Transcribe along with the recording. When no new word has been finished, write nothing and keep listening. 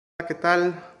¿Qué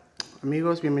tal,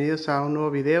 amigos? Bienvenidos a un nuevo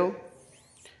video.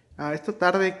 Esta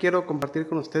tarde quiero compartir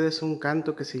con ustedes un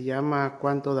canto que se llama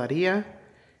Cuanto Daria.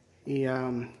 Y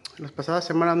las pasadas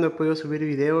semanas no he podido subir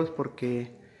videos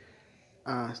porque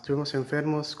estuvimos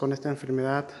enfermos con esta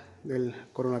enfermedad del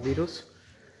coronavirus.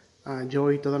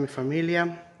 Yo y toda mi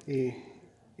familia y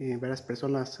varias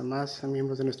personas más,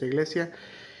 miembros de nuestra iglesia.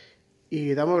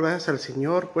 Y damos gracias al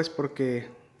Señor pues por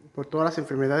todas las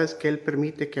enfermedades que Él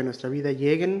permite que a nuestra vida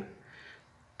lleguen.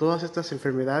 Todas estas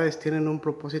enfermedades tienen un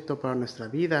propósito para nuestra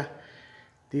vida.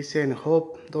 Dice en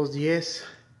Job 2:10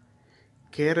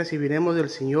 que recibiremos del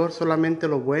Señor solamente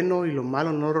lo bueno y lo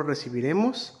malo no lo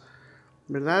recibiremos,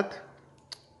 ¿verdad?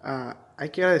 Hay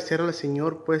que agradecerle al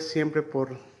Señor pues siempre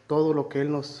por todo lo que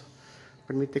Él nos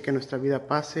permite que nuestra vida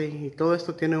pase, y todo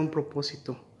esto tiene un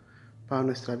propósito para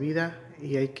nuestra vida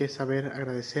y hay que saber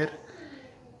agradecer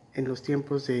en los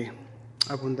tiempos de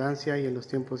abundancia y en los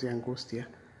tiempos de angustia.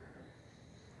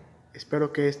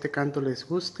 Espero que este canto les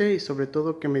guste y sobre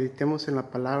todo que meditemos en las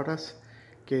palabras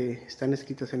que están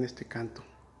escritas en este canto.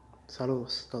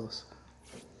 Saludos a todos.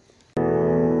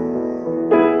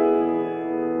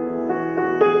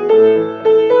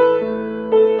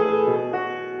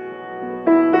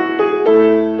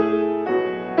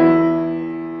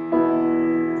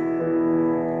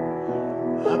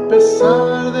 A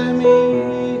pesar de mi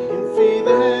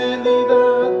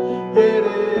infidelidad,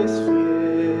 eres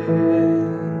fiel.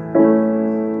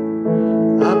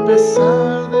 A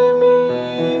pesar de mi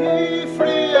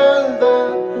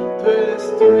frialdad, tú eres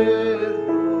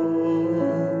tierno.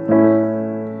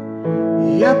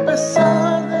 Y a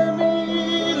pesar de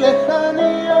mi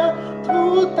lejanía,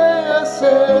 tú te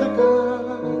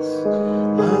acercas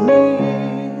a mí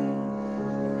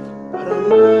para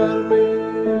amarme.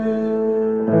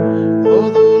 Oh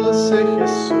dulce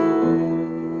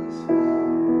Jesús,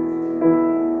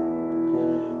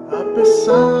 a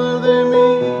pesar de mi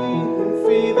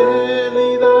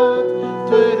infidelidad,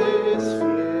 tú eres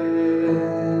fiel.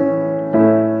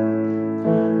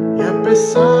 Y a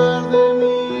pesar de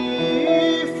mi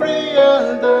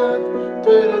frialdad, tú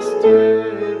eres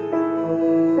tierno.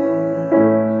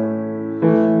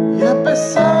 Y a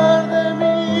pesar de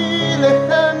mi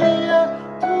lejanía,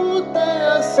 tú te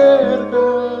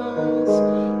acercas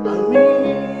a mí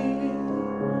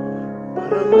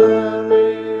para amarme.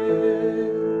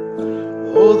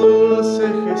 Oh dulce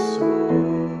Jesús,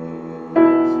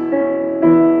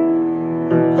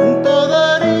 cuánto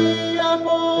daría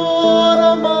por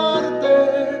amarte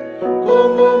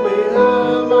como me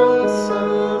amas a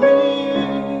mí.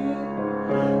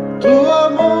 Tu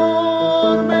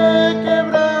amor me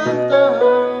quebranta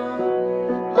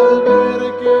al ver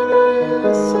que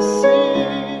eres así.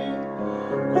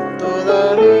 Cuánto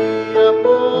daría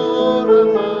por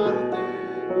amarte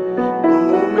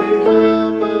como me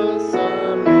amas a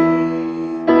mí.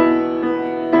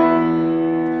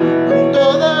 Cuánto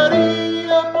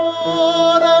daría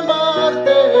por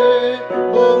amarte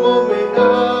como me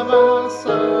amas a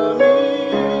mí.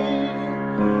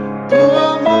 Tu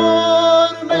amor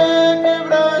me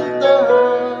quebranta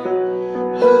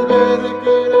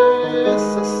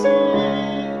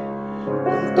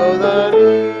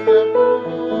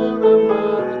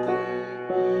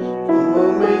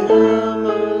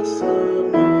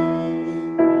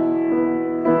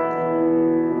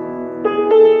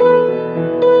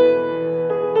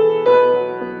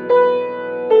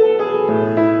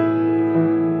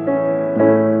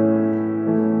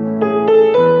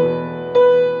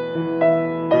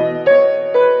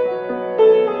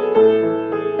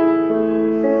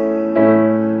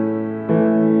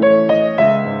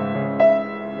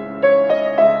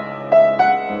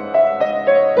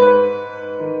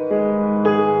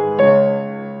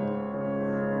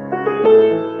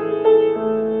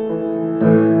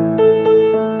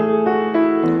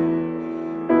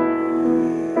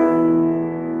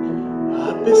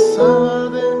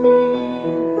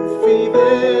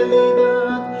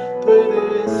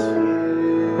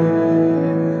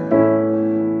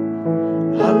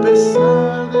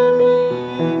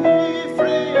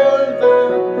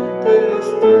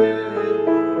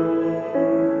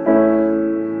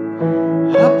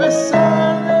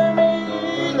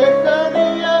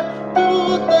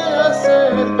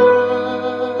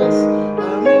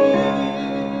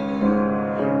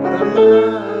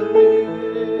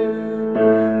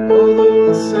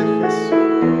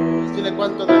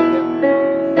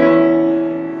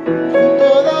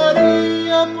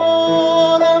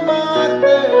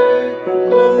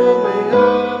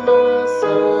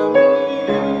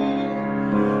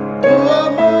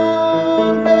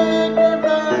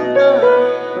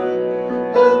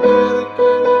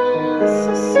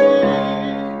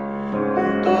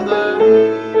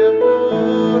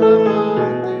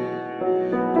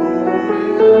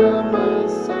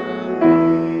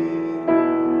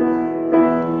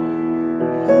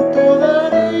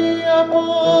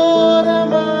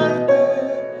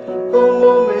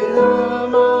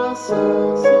amas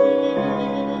así.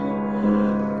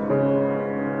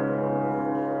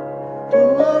 Tu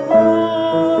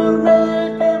amor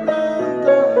me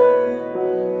quebranta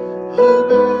al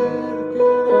ver que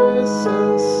eres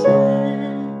así.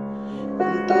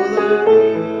 Cuánto daría